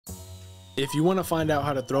If you want to find out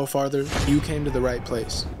how to throw farther, you came to the right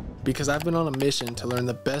place, because I've been on a mission to learn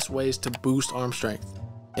the best ways to boost arm strength,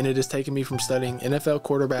 and it has taken me from studying NFL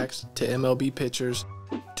quarterbacks to MLB pitchers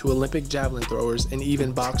to Olympic javelin throwers and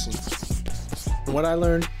even boxing. What I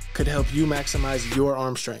learned could help you maximize your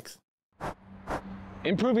arm strength.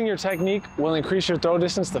 Improving your technique will increase your throw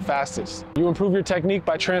distance the fastest. You improve your technique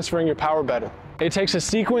by transferring your power better. It takes a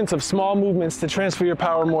sequence of small movements to transfer your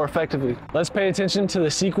power more effectively. Let's pay attention to the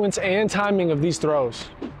sequence and timing of these throws.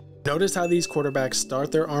 Notice how these quarterbacks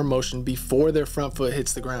start their arm motion before their front foot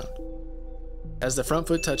hits the ground. As the front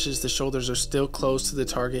foot touches, the shoulders are still close to the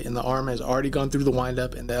target and the arm has already gone through the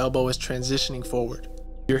windup and the elbow is transitioning forward.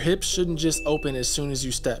 Your hips shouldn't just open as soon as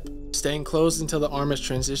you step. Staying closed until the arm has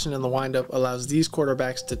transitioned in the windup allows these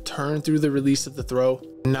quarterbacks to turn through the release of the throw,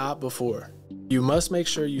 not before. You must make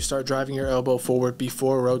sure you start driving your elbow forward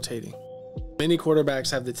before rotating. Many quarterbacks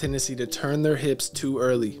have the tendency to turn their hips too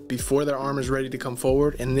early, before their arm is ready to come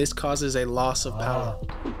forward, and this causes a loss of power.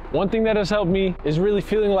 One thing that has helped me is really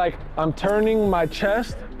feeling like I'm turning my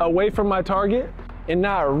chest away from my target and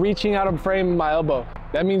not reaching out of frame of my elbow.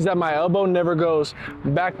 That means that my elbow never goes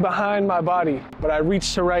back behind my body, but I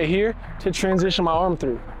reach to right here to transition my arm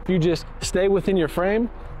through. If you just stay within your frame,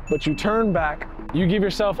 but you turn back, you give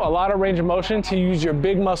yourself a lot of range of motion to use your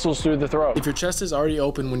big muscles through the throw. If your chest is already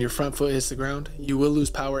open when your front foot hits the ground, you will lose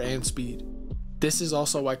power and speed. This is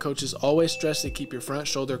also why coaches always stress to keep your front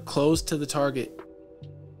shoulder close to the target.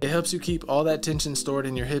 It helps you keep all that tension stored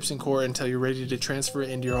in your hips and core until you're ready to transfer it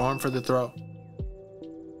into your arm for the throw.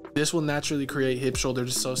 This will naturally create hip-shoulder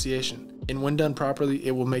dissociation, and when done properly,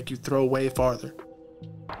 it will make you throw way farther.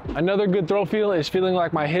 Another good throw feel is feeling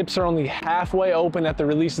like my hips are only halfway open at the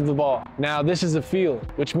release of the ball. Now this is a feel,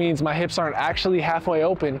 which means my hips aren't actually halfway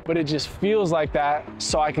open, but it just feels like that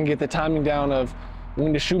so I can get the timing down of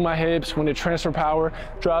when to shoot my hips, when to transfer power,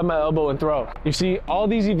 drive my elbow and throw. You see, all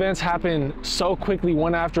these events happen so quickly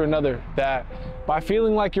one after another that by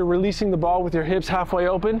feeling like you're releasing the ball with your hips halfway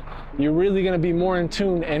open, you're really gonna be more in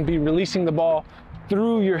tune and be releasing the ball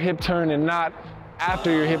through your hip turn and not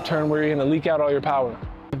after your hip turn where you're gonna leak out all your power.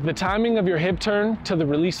 The timing of your hip turn to the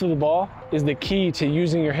release of the ball is the key to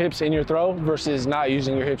using your hips in your throw versus not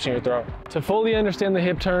using your hips in your throw. To fully understand the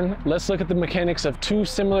hip turn, let's look at the mechanics of two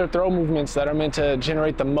similar throw movements that are meant to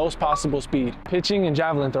generate the most possible speed: pitching and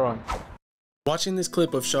javelin throwing. Watching this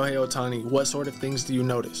clip of Shohei Ohtani, what sort of things do you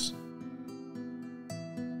notice?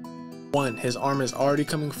 1. His arm is already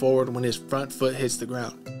coming forward when his front foot hits the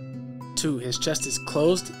ground. 2. His chest is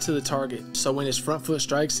closed to the target, so when his front foot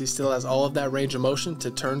strikes, he still has all of that range of motion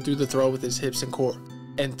to turn through the throw with his hips and core.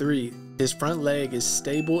 And 3. His front leg is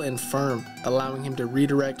stable and firm, allowing him to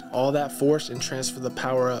redirect all that force and transfer the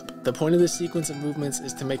power up. The point of this sequence of movements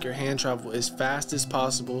is to make your hand travel as fast as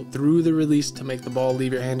possible through the release to make the ball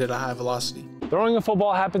leave your hand at a high velocity. Throwing a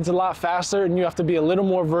football happens a lot faster and you have to be a little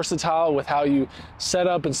more versatile with how you set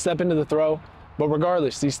up and step into the throw. But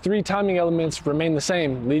regardless, these three timing elements remain the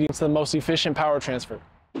same, leading to the most efficient power transfer.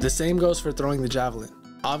 The same goes for throwing the javelin.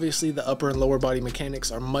 Obviously, the upper and lower body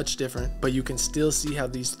mechanics are much different, but you can still see how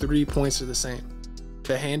these 3 points are the same.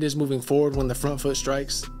 The hand is moving forward when the front foot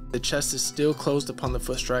strikes, the chest is still closed upon the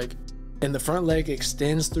foot strike, and the front leg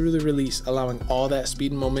extends through the release, allowing all that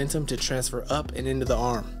speed and momentum to transfer up and into the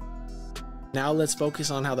arm. Now let's focus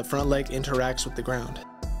on how the front leg interacts with the ground.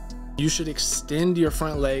 You should extend your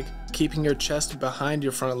front leg, keeping your chest behind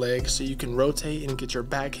your front leg so you can rotate and get your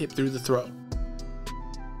back hip through the throw.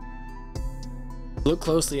 Look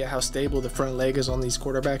closely at how stable the front leg is on these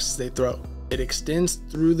quarterbacks as they throw. It extends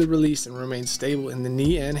through the release and remains stable in the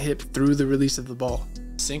knee and hip through the release of the ball.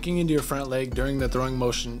 Sinking into your front leg during the throwing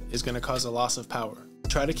motion is going to cause a loss of power.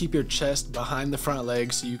 Try to keep your chest behind the front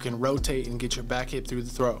leg so you can rotate and get your back hip through the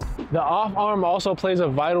throw. The off arm also plays a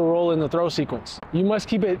vital role in the throw sequence. You must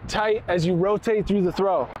keep it tight as you rotate through the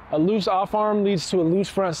throw. A loose off arm leads to a loose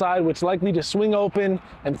front side, which is likely to swing open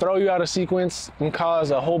and throw you out of sequence and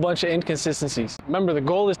cause a whole bunch of inconsistencies. Remember, the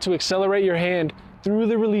goal is to accelerate your hand through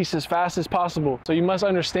the release as fast as possible. So you must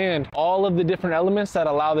understand all of the different elements that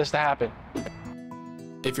allow this to happen.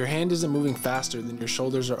 If your hand isn't moving faster than your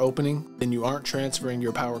shoulders are opening, then you aren't transferring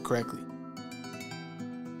your power correctly.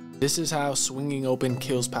 This is how swinging open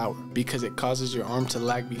kills power, because it causes your arm to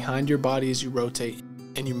lag behind your body as you rotate,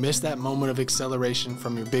 and you miss that moment of acceleration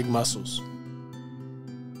from your big muscles.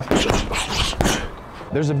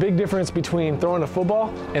 There's a big difference between throwing a football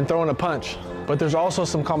and throwing a punch, but there's also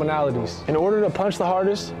some commonalities. In order to punch the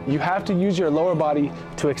hardest, you have to use your lower body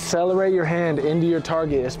to accelerate your hand into your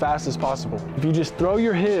target as fast as possible. If you just throw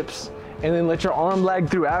your hips and then let your arm lag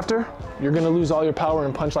through after, you're gonna lose all your power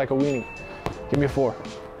and punch like a weenie. Give me a 4.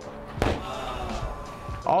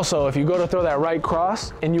 Also, if you go to throw that right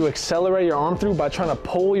cross and you accelerate your arm through by trying to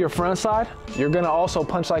pull your front side, you're gonna also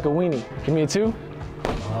punch like a weenie. Give me a 2.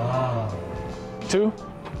 2.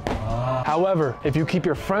 However, if you keep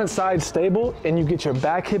your front side stable and you get your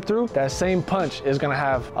back hip through, that same punch is gonna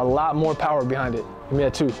have a lot more power behind it. Give me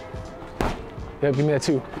that 2. Yep, give me that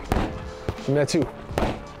 2. Give me that 2.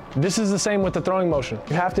 This is the same with the throwing motion.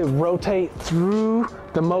 You have to rotate through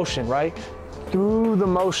the motion, right? Through the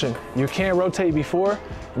motion. You can't rotate before,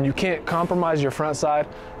 and you can't compromise your front side,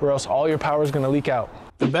 or else all your power is gonna leak out.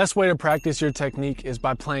 The best way to practice your technique is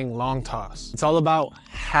by playing long toss. It's all about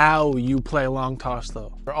how you play long toss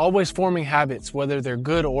though. You're always forming habits, whether they're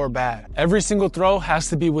good or bad. Every single throw has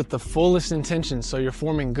to be with the fullest intention, so you're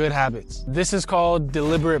forming good habits. This is called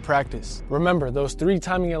deliberate practice. Remember those 3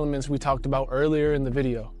 timing elements we talked about earlier in the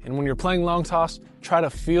video. And when you're playing long toss, try to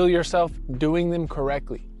feel yourself doing them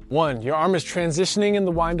correctly. 1, your arm is transitioning in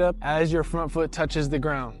the windup as your front foot touches the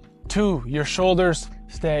ground. 2, your shoulders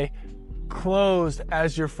stay closed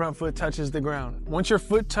as your front foot touches the ground. Once your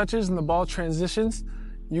foot touches and the ball transitions,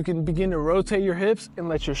 you can begin to rotate your hips and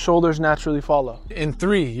let your shoulders naturally follow. And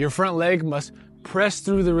 3, your front leg must press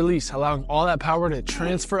through the release, allowing all that power to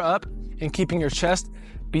transfer up and keeping your chest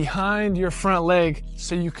behind your front leg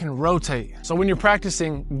so you can rotate. So when you're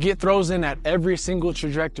practicing, get throws in at every single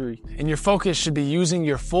trajectory, and your focus should be using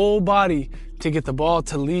your full body to get the ball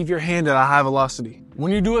to leave your hand at a high velocity.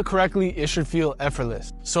 When you do it correctly, it should feel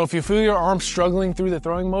effortless. So if you feel your arm struggling through the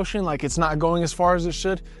throwing motion, like it's not going as far as it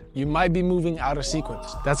should, you might be moving out of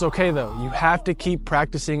sequence. That's okay though. You have to keep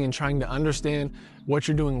practicing and trying to understand what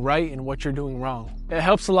you're doing right and what you're doing wrong. It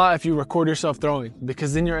helps a lot if you record yourself throwing,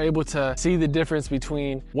 because then you're able to see the difference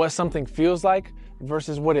between what something feels like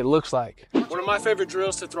versus what it looks like. One of my favorite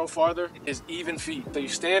drills to throw farther is even feet. So you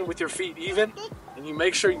stand with your feet even, and you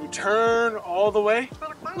make sure you turn all the way,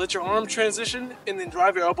 let your arm transition, and then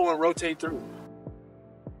drive your elbow and rotate through.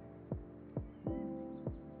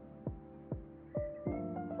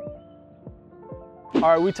 All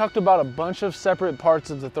right, we talked about a bunch of separate parts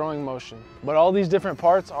of the throwing motion, but all these different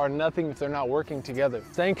parts are nothing if they're not working together.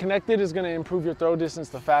 Staying connected is gonna improve your throw distance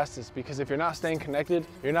the fastest, because if you're not staying connected,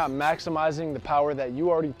 you're not maximizing the power that you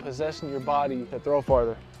already possess in your body to throw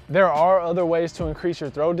farther. There are other ways to increase your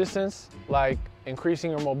throw distance, like increasing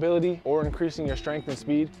your mobility or increasing your strength and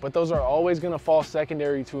speed, but those are always gonna fall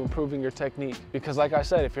secondary to improving your technique. Because like I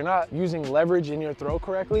said, if you're not using leverage in your throw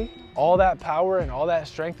correctly, all that power and all that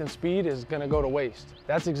strength and speed is gonna go to waste.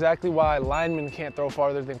 That's exactly why linemen can't throw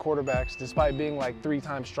farther than quarterbacks, despite being like 3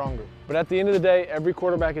 times stronger. But at the end of the day, every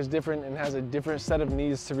quarterback is different and has a different set of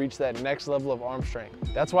needs to reach that next level of arm strength.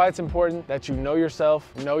 That's why it's important that you know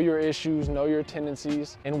yourself, know your issues, know your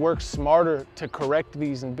tendencies, and work smarter to correct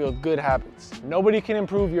these and build good habits. Nobody can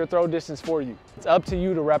improve your throw distance for you. It's up to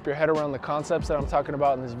you to wrap your head around the concepts that I'm talking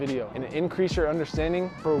about in this video and increase your understanding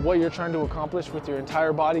for what you're trying to accomplish with your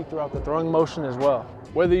entire body throughout the throwing motion as well.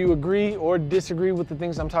 Whether you agree or disagree with the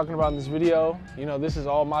things I'm talking about in this video, you know, this is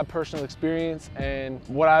all my personal experience and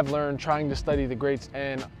what I've learned trying to study the greats.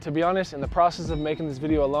 And to be honest, in the process of making this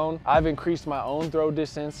video alone, I've increased my own throw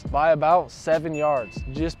distance by about 7 yards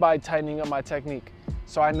just by tightening up my technique.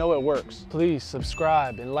 So I know it works. Please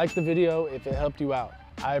subscribe and like the video if it helped you out.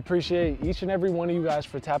 I appreciate each and every one of you guys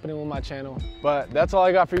for tapping in with my channel. But that's all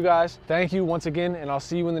I got for you guys. Thank you once again, and I'll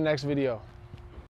see you in the next video.